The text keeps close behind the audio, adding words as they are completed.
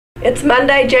It's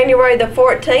Monday, January the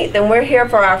 14th, and we're here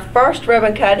for our first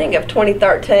ribbon cutting of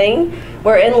 2013.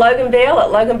 We're in Loganville at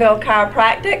Loganville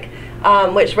Chiropractic,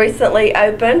 which recently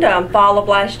opened fall of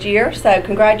last year. So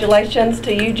congratulations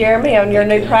to you, Jeremy, on your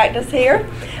new practice here.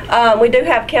 We do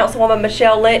have Councilwoman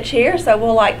Michelle Lynch here, so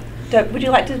would you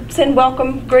like to send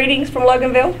welcome greetings from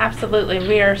Loganville? Absolutely.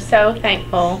 We are so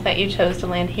thankful that you chose to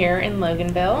land here in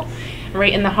Loganville,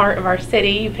 right in the heart of our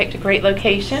city. You picked a great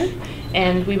location,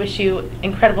 and we wish you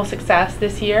incredible success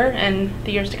this year and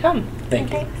the years to come.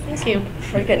 Thank you. Thank you.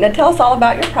 Very good. Now tell us all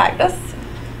about your practice.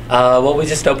 Well, we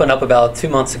just opened up about 2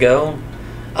 months ago.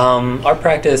 Our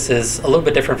practice is a little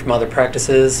bit different from other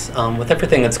practices. With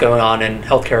everything that's going on in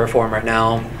healthcare reform right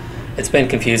now, it's been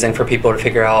confusing for people to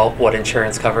figure out what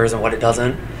insurance covers and what it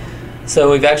doesn't.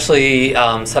 So we've actually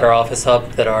set our office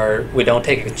up that we don't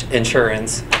take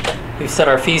insurance. We've set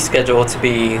our fee schedule to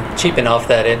be cheap enough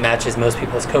that it matches most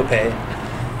people's copay.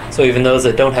 So even those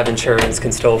that don't have insurance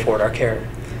can still afford our care.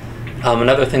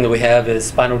 Another thing that we have is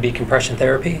spinal decompression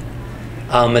therapy.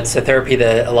 It's a therapy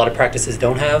that a lot of practices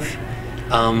don't have.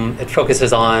 It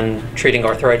focuses on treating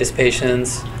arthritis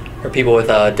patients or people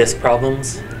with disc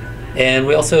problems. And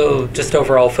we also just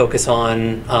overall focus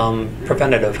on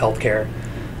preventative health care.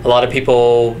 A lot of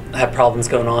people have problems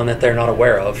going on that they're not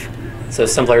aware of. So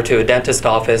similar to a dentist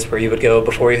office where you would go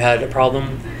before you had a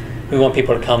problem, we want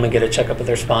people to come and get a checkup of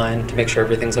their spine to make sure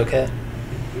everything's okay.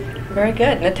 Very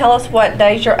good. Now tell us what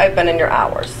days you're open and your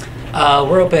hours.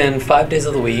 We're open 5 days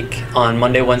of the week. On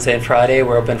Monday, Wednesday, and Friday,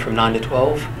 we're open from 9 to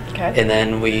 12. Okay. And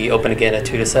then we open again at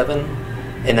 2 to 7.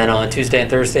 And then on Tuesday and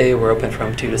Thursday, we're open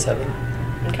from 2 to 7.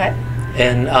 Okay.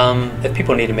 And if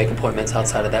people need to make appointments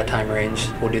outside of that time range,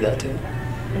 we'll do that too.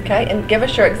 Okay, and give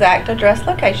us your exact address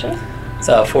location. It's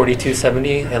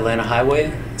 4270 Atlanta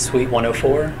Highway, Suite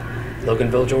 104,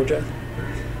 Loganville, Georgia.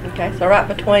 Okay, so right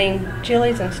between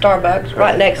Chili's and Starbucks,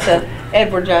 right next to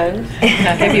Edward Jones.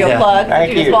 I'll give you a plug.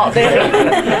 Thank you just walked in.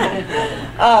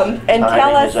 And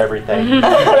tell us. Is everything.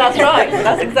 That's right.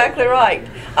 That's exactly right.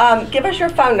 Give us your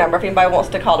phone number if anybody wants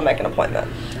to call to make an appointment.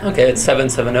 Okay, it's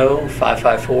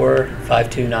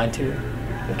 770-554-5292.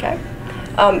 Okay.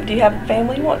 Do you have a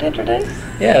family you want to introduce?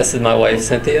 Yeah, this is my wife,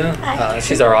 Cynthia.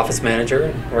 She's our office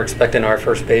manager. We're expecting our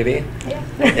first baby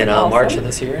in Awesome. March of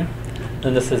this year.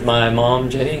 And this is my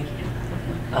mom, Jenny,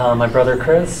 my brother,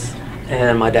 Chris,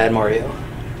 and my dad, Mario.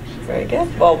 Very good.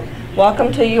 Well,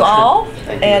 welcome to you all.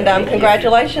 Thank you. And Thank you.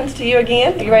 congratulations to you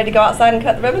again. Are you ready to go outside and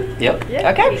cut the ribbon? Yep.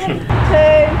 Okay. 2, 3.